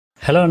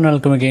Hello and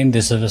welcome again.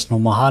 This is Vishnu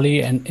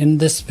Mahali, and in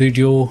this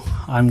video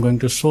I'm going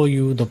to show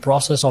you the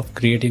process of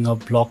creating a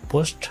blog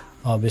post.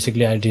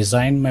 Basically I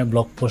designed my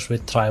blog post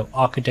with Thrive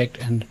Architect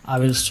and I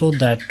will show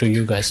that to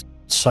you guys.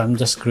 So I'm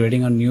just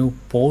creating a new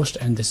post,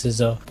 and this is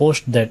a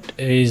post that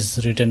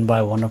is written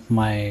by one of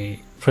my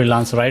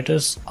freelance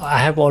writers. I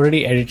have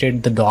already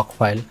edited the doc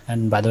file,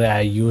 and by the way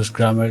I use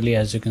Grammarly.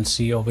 As you can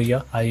see over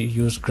here, I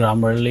use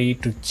Grammarly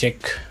to check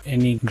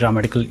any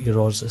grammatical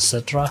errors,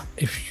 etc.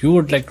 If you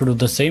would like to do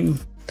the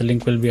same, the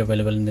link will be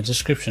available in the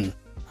description.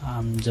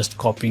 I'm just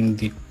copying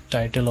the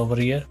title over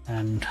here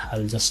and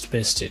I'll just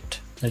paste it.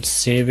 Let's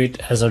save it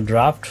as a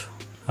draft.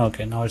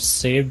 Okay, now it's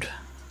saved.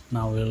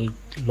 Now we'll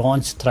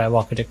launch Thrive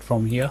Architect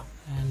from here,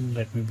 and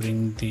let me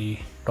bring the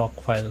doc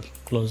file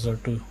closer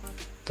to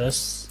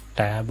this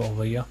tab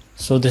over here.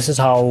 So this is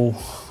how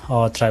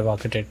our Thrive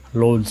Architect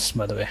loads,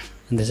 by the way,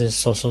 and this is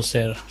social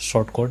share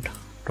shortcode.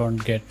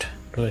 Don't get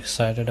too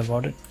excited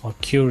about it or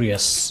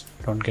curious.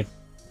 Don't get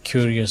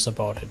curious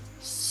about it.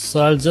 So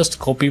I'll just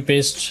copy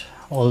paste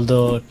all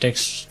the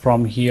text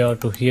from here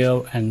to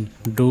here and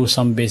do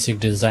some basic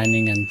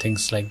designing and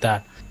things like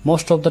that.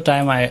 Most of the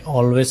time I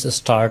always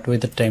start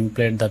with a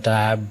template that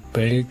I have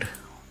built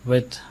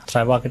with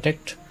Thrive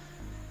Architect,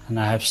 and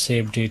I have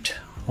saved it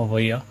over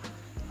here.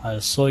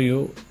 I'll show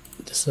you.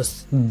 This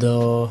is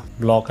the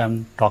block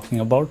I'm talking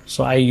about.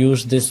 So I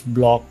use this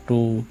block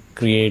to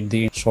create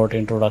the short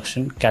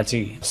introduction,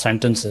 catchy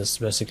sentences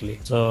basically.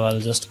 So I'll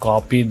just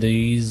copy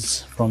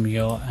these from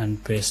here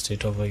and paste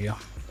it over here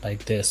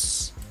like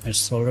this.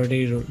 It's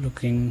already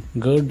looking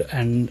good,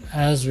 and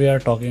as we are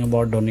talking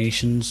about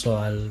donations, so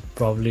I'll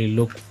probably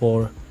look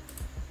for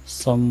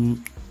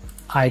some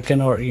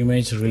icon or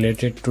image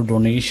related to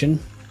donation.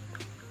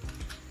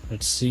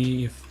 Let's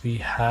see if we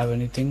have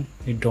anything.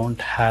 We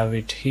don't have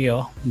it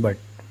here, but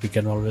we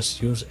can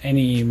always use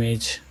any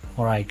image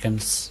or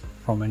icons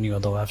from any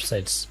other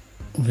websites.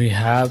 We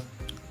have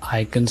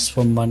icons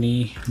for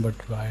money, but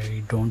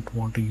I don't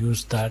want to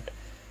use that.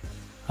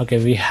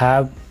 Okay, we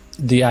have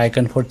the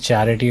icon for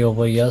charity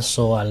over here,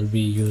 so I'll be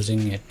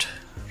using it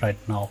right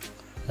now.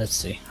 Let's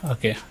see.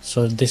 Okay,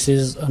 so this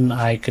is an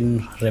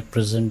icon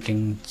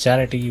representing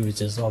charity,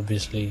 which is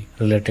obviously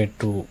related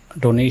to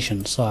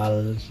donation, so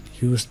I'll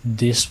use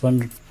this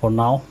one for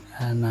now,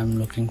 and I'm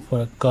looking for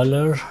a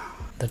color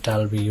that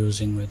I'll be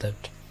using with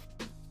it.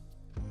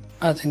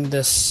 I think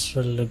this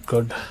will look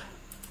good.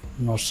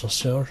 Not so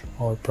sure,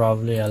 or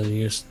probably I'll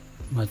use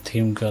my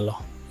theme color.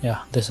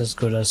 Yeah, this is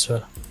good as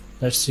well.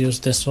 Let's use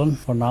this one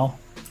for now,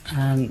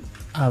 and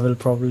I will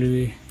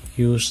probably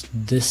use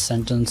this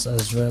sentence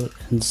as well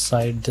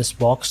inside this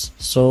box.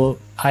 So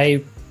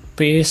I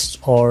paste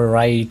or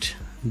write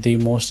the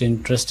most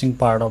interesting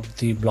part of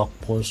the blog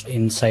post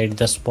inside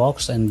this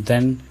box, and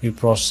then we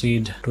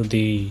proceed to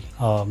the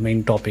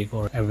main topic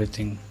or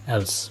everything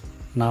else.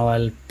 Now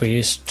I'll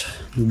paste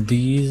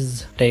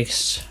these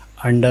texts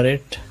under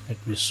it.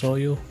 Let me show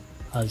you.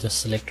 I'll just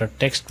select a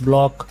text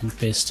block and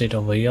paste it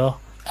over here,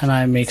 and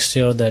I make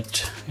sure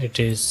that it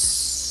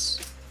is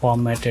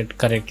formatted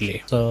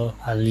correctly. So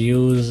I'll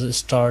use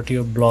start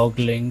your blog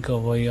link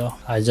over here.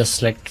 I just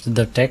select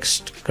the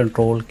text,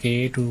 Control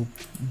K to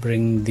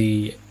bring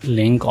the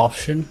link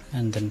option,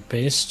 and then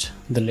paste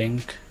the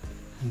link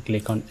and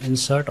click on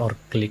insert or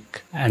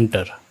click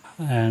enter.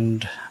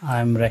 And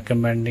I'm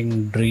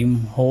recommending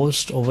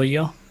DreamHost over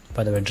here.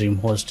 By the way,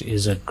 DreamHost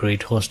is a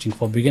great hosting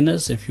for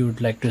beginners if you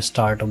would like to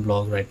start a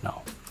blog right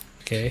now.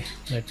 Okay,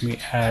 let me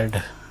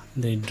add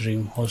the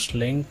DreamHost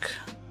link.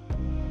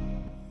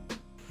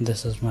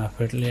 This is my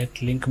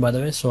affiliate link, by the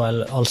way, so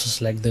I'll also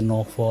select the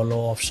no follow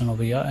option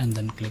over here and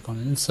then click on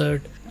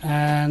insert,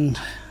 and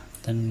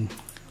then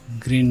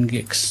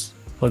GreenGeeks.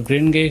 For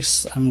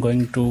GreenGeeks I'm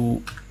going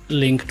to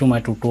link to my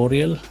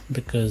tutorial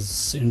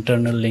because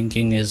internal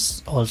linking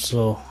is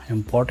also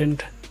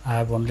important. I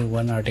have only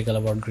one article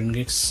about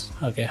GreenGeeks.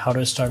 Okay, how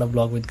to start a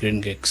blog with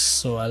GreenGeeks.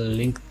 So I'll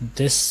link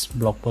this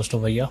blog post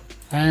over here,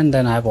 and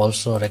then I've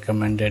also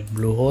recommended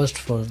Bluehost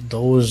for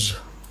those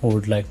who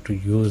would like to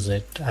use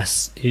it,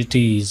 as it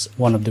is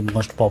one of the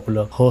most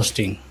popular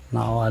hosting.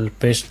 Now I'll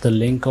paste the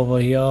link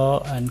over here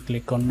and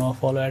click on no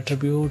follow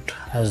attribute,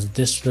 as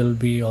this will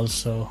be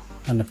also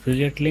an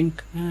affiliate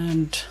link,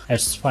 and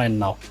it's fine.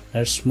 Now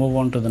let's move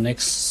on to the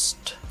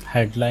next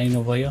headline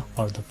over here,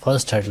 or the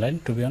first headline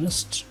to be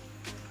honest.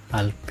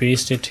 I'll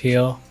paste it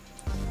here,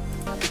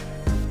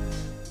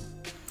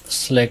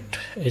 select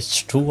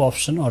H2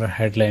 option or a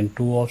headline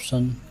 2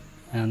 option,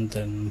 and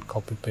then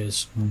copy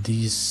paste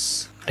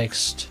these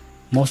text.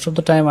 Most of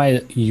the time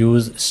I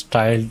use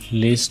styled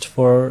list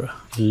for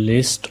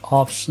list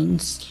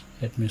options.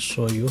 Let me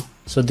show you.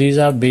 So these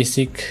are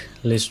basic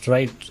list,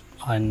 right?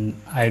 And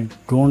I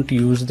don't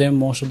use them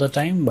most of the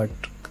time, but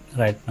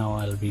right now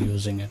I'll be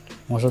using it.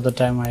 Most of the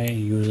time I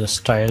use a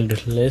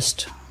styled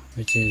list,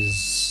 which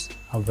is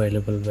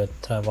available with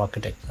Thrive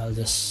Architect. I'll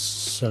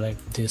just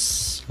select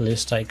this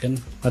list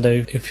icon. But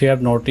if you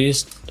have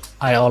noticed,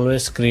 I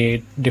always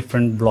create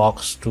different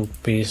blocks to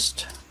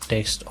paste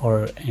text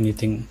or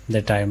anything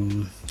that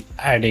I'm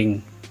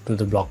adding to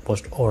the blog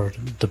post or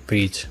the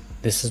page.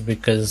 This is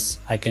because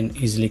I can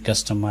easily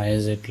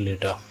customize it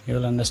later. You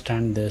will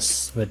understand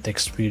this with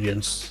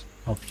experience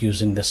of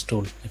using this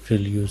tool if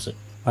you'll use it.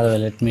 By the way,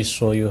 let me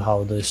show you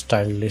how the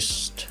style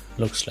list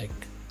looks like.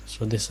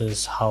 So this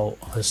is how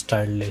a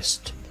style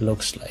list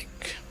looks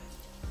like.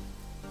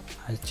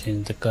 I'll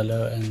change the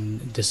color,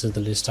 and this is the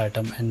list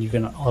item, and you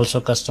can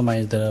also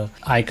customize the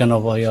icon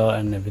over here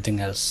and everything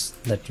else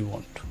that you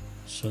want.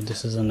 So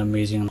this is an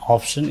amazing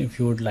option if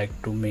you would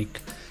like to make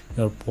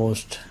your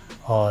post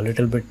a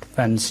little bit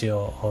fancier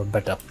or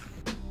better.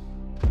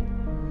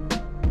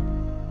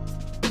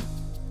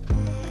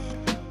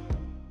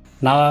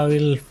 Now I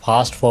will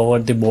fast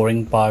forward the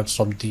boring parts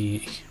of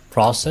the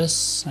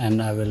process,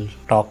 and I will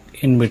talk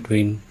in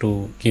between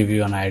to give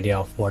you an idea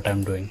of what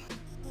I'm doing.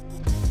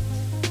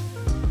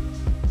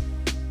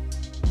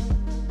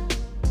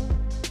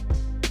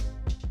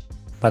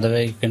 By the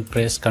way, you can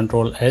press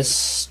Ctrl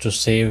S to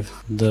save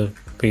the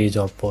page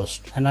or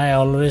post, and I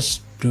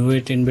always do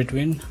it in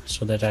between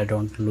so that I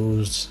don't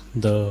lose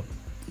the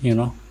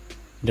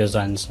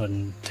designs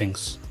and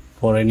things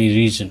for any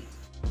reason.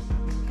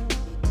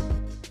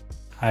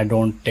 I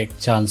don't take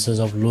chances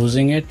of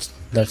losing it.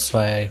 That's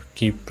why I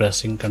keep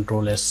pressing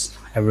Ctrl S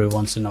every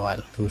once in a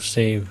while to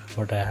save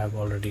what I have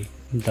already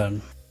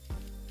done.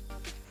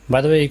 By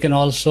the way, you can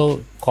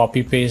also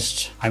copy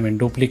paste,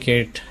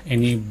 duplicate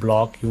any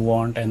block you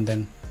want and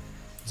then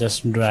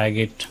just drag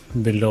it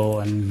below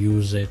and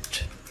use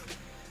it.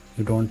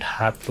 You don't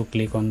have to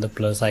click on the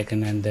plus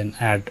icon and then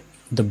add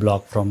the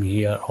block from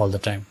here all the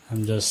time.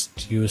 I'm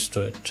just used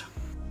to it.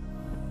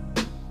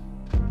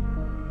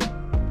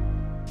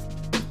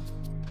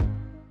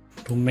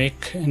 To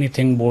make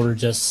anything bold,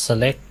 just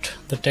select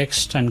the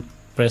text and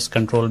press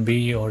Ctrl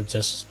B, or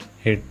just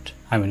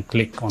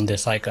click on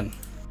this icon.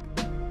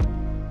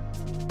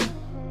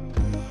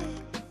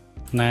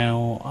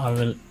 Now I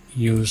will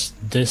use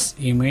this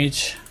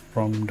image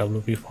from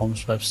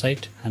WPForms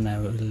website, and I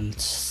will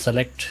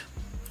select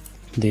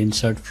the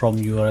insert from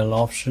URL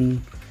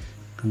option,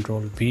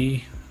 Ctrl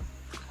B,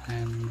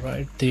 and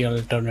write the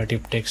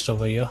alternative text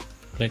over here.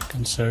 Click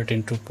insert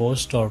into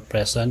post or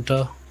press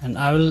enter, and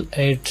I will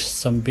add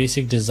some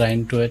basic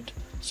design to it.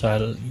 So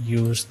I'll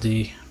use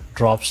the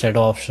drop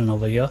shadow option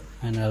over here,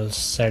 and I'll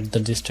set the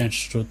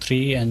distance to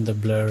 3 and the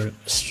blur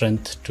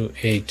strength to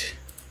 8.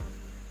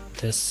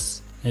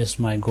 This is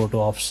my go-to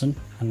option,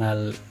 and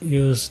I'll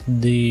use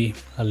the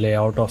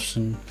layout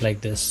option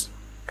like this: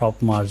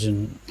 top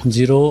margin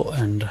 0,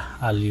 and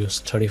I'll use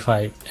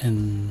 35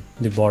 in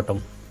the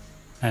bottom,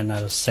 and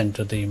I'll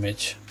center the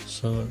image.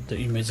 So the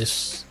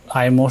images,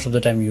 I most of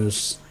the time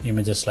use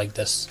images like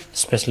this,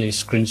 especially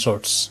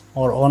screenshots,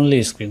 or only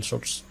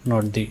screenshots,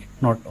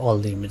 not all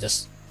the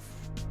images.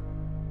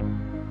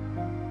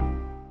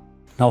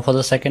 Now for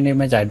the second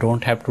image, I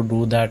don't have to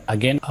do that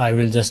again. I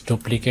will just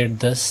duplicate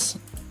this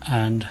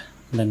and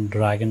then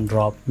drag and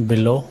drop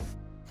below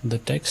the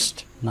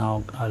text.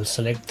 Now I'll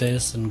select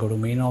this and go to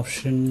main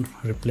option,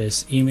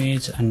 replace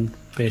image, and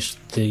paste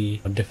the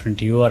different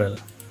URL.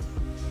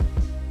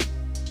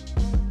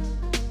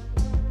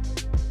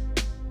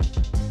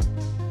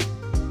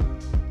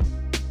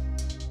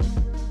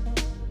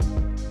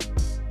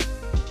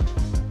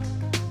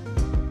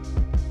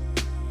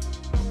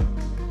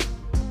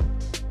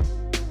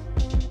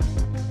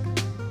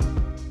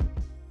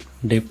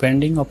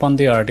 Depending upon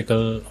the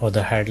article or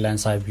the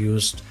headlines I've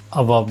used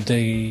above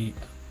the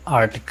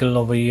article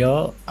over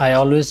here, I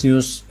always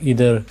use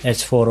either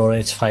H4 or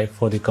H5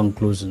 for the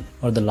conclusion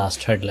or the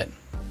last headline.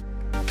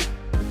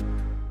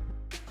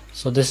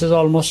 So this is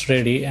almost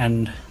ready,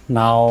 and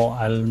now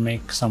I'll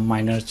make some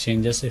minor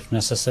changes if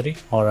necessary,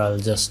 or I'll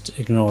just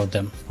ignore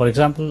them. For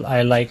example,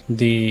 I like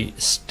the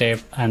step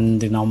and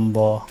the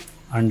number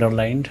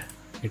underlined.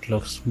 It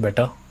looks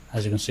better,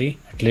 as you can see,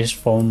 at least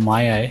for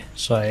my eye.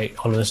 So I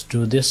always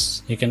do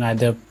this. You can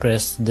either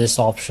press this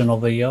option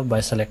over here by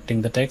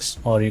selecting the text,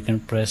 or you can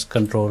press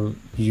Ctrl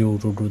U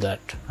to do that.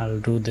 I'll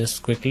do this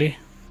quickly.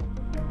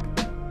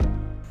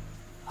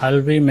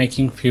 I'll be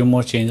making few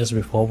more changes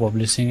before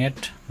publishing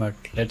it, but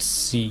let's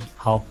see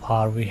how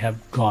far we have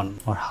gone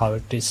or how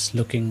it is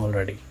looking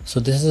already.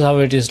 So this is how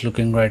it is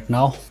looking right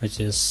now,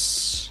 which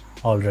is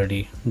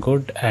already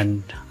good,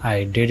 and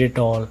I did it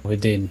all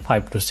within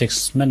 5 to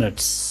 6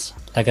 minutes.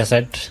 Like I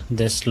said,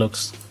 this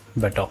looks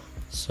better.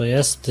 So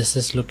yes, this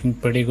is looking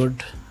pretty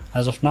good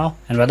as of now.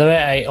 And by the way,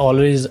 I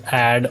always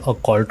add a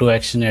call to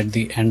action at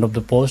the end of the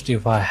post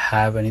if I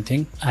have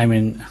anything.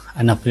 An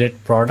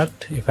affiliate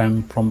product. If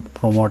I'm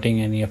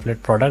promoting any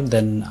affiliate product,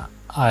 then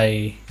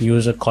I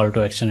use a call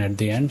to action at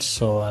the end.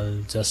 So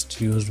I'll just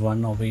use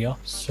one over here.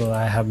 So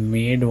I have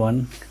made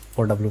one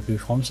for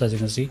WPForms, as you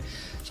can see.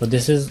 So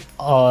this is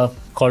a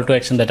call to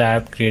action that I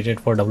have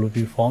created for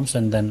WPForms,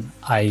 and then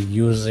I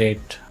use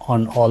it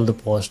on all the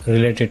posts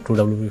related to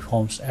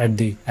WPForms at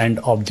the end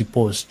of the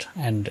post,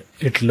 and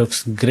it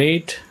looks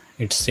great.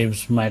 It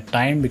saves my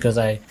time because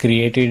I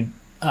created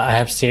I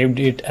have saved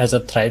it as a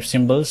Thrive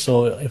symbol,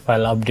 so if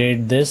I'll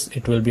update this,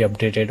 it will be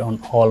updated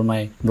on all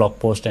my blog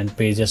posts and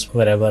pages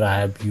wherever I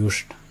have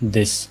used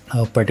this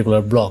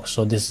particular blog.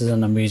 So this is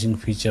an amazing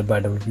feature by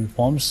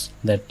WPForms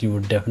that you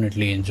would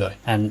definitely enjoy.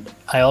 And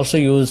I also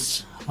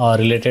use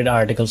related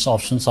articles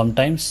option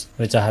sometimes,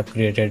 which I have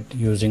created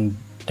using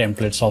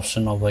templates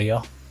option over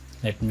here.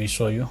 Let me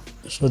show you.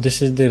 So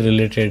this is the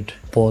related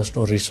post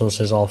or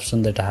resources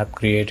option that I have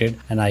created,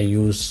 and I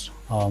use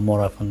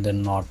more often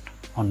than not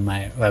on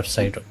my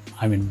website,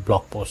 I mean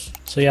blog posts.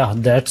 So yeah,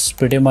 that's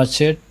pretty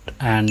much it.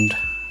 And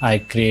I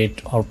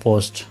create or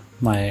post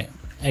my,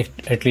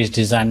 at least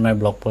design my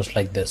blog post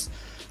like this.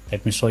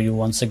 Let me show you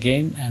once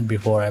again, and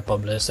before I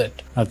publish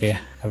it. Okay,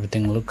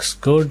 everything looks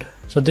good.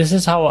 So this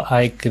is how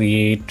I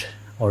create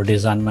or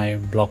design my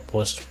blog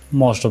post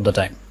most of the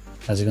time.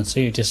 As you can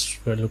see, it is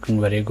looking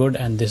very good,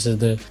 and this is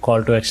the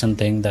call to action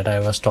thing that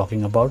I was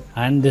talking about,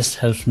 and this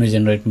helps me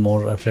generate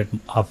more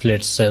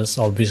affiliate sales,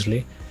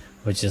 obviously,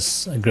 which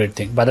is a great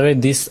thing. By the way,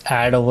 this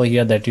ad over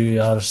here that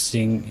you are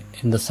seeing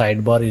in the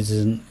sidebar is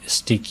a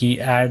sticky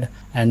ad,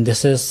 and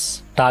this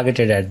is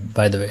targeted ad.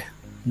 By the way,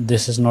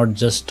 this is not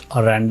just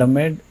a random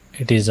ad,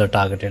 it is a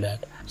targeted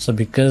ad. So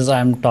because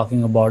I'm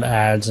talking about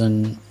ads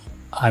and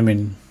I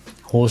mean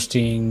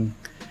hosting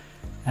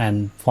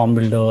and form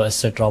builder,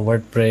 etc.,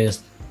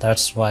 WordPress,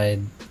 that's why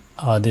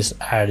this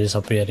ad is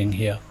appearing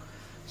here.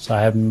 So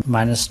I have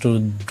managed to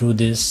do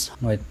this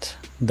with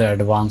the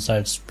advanced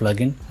ads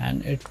plugin,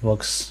 and it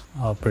works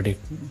pretty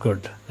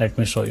good. Let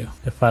me show you.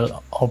 If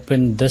I'll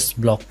open this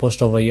blog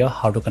post over here,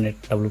 how to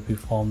connect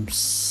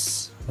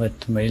WPForms with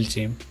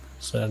MailChimp.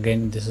 So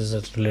again, this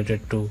is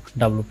related to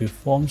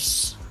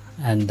WPForms,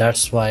 and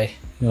that's why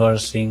you are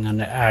seeing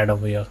an ad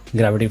over here,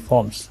 Gravity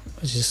Forms,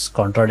 which is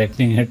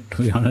contradicting it,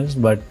 to be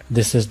honest, but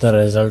this is the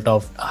result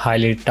of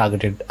highly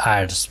targeted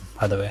ads,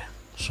 by the way.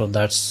 So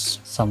that's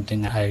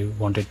something I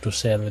wanted to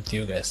share with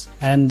you guys.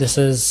 And this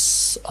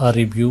is a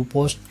review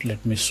post.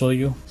 Let me show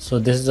you. So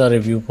this is a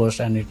review post,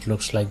 and it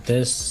looks like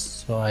this.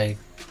 So I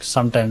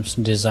sometimes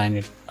design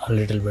it a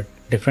little bit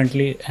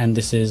differently, and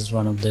this is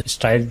one of the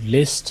styled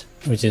list,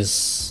 which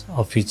is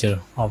a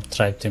feature of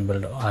Thrive Theme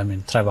Builder, I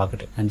mean Thrive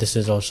Architect. And this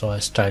is also a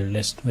styled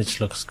list,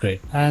 which looks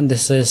great. And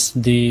this is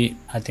the,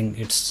 I think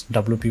it's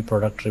WP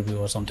product review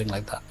or something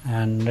like that.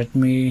 And let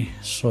me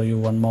show you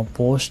one more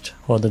post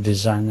for the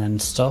design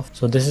and stuff.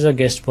 So this is a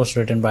guest post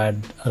written by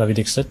Ravi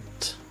Dixit,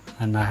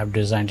 and I have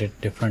designed it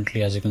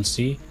differently. As you can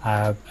see, I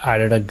have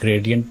added a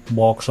gradient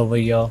box over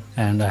here,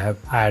 and I have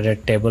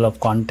added table of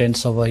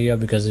contents over here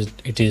because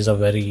it is a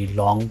very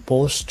long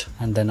post,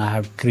 and then I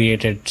have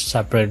created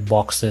separate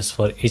boxes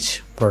for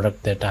each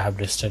product that I have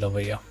listed over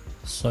here.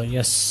 So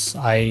yes,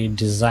 I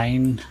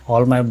design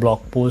all my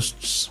blog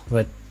posts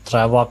with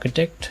Thrive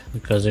Architect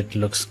because it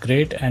looks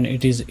great and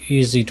it is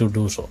easy to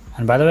do so.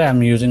 And by the way,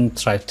 I'm using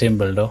Thrive Theme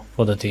Builder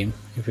for the theme,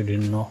 if you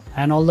didn't know,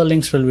 and all the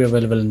links will be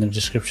available in the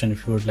description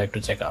if you would like to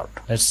check out.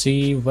 Let's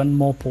see one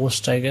more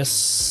post, I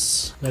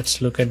guess.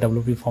 Let's look at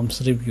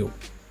WPForms review.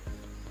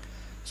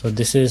 So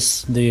this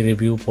is the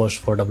review post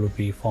for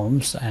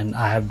WPForms, and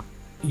I have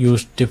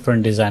used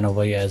different design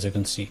over here, as you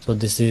can see. So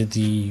this is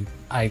the,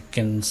 I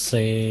can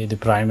say, the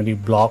primary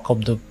block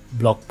of the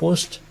blog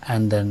post,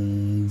 and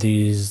then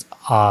these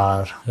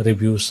are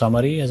review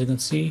summary. As you can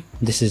see,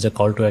 this is a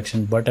call to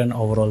action button,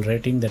 overall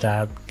rating that I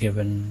have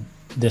given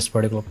this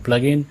particular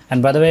plugin.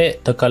 And by the way,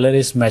 the color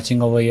is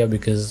matching over here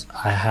because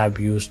I have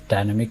used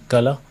dynamic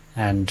color,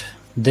 and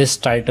this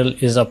title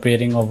is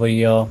appearing over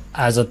here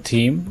as a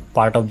theme,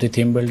 part of the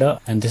theme builder,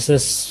 and this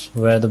is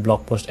where the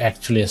blog post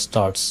actually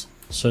starts.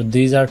 So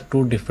these are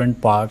two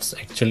different parts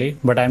actually,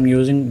 but I'm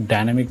using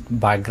dynamic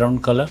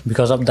background color.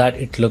 Because of that,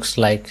 it looks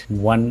like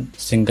one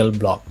single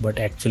block, but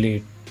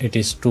actually it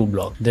is two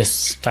blocks.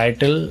 This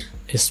title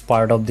is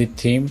part of the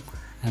theme,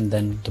 and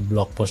then the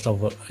blog post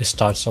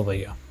starts over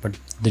here, but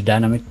the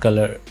dynamic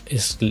color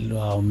is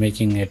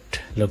making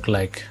it look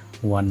like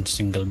one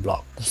single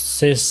block.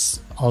 This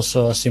is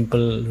also a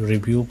simple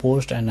review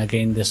post, and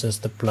again, this is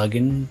the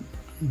plugin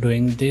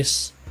doing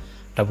this.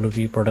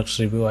 WP products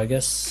review, I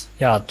guess.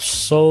 Yeah,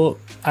 so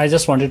I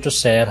just wanted to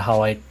share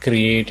how I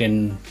create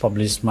and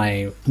publish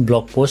my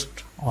blog post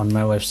on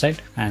my website,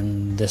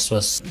 and this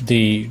was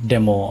the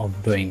demo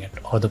of doing it,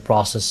 or the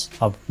process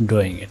of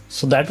doing it.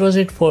 So that was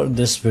it for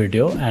this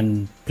video,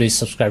 and please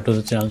subscribe to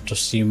the channel to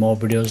see more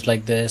videos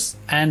like this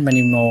and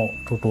many more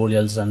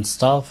tutorials and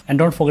stuff. And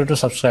don't forget to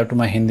subscribe to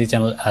my Hindi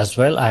channel as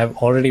well. I have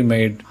already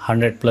made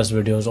 100+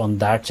 videos on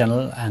that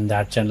channel, and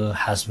that channel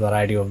has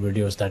variety of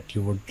videos that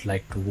you would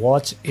like to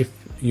watch if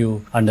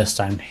you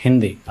understand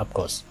Hindi, of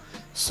course.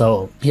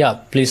 So yeah,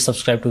 please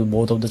subscribe to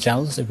both of the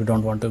channels if you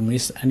don't want to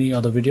miss any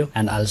other video,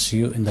 and I'll see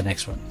you in the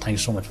next one. Thank you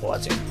so much for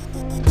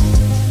watching.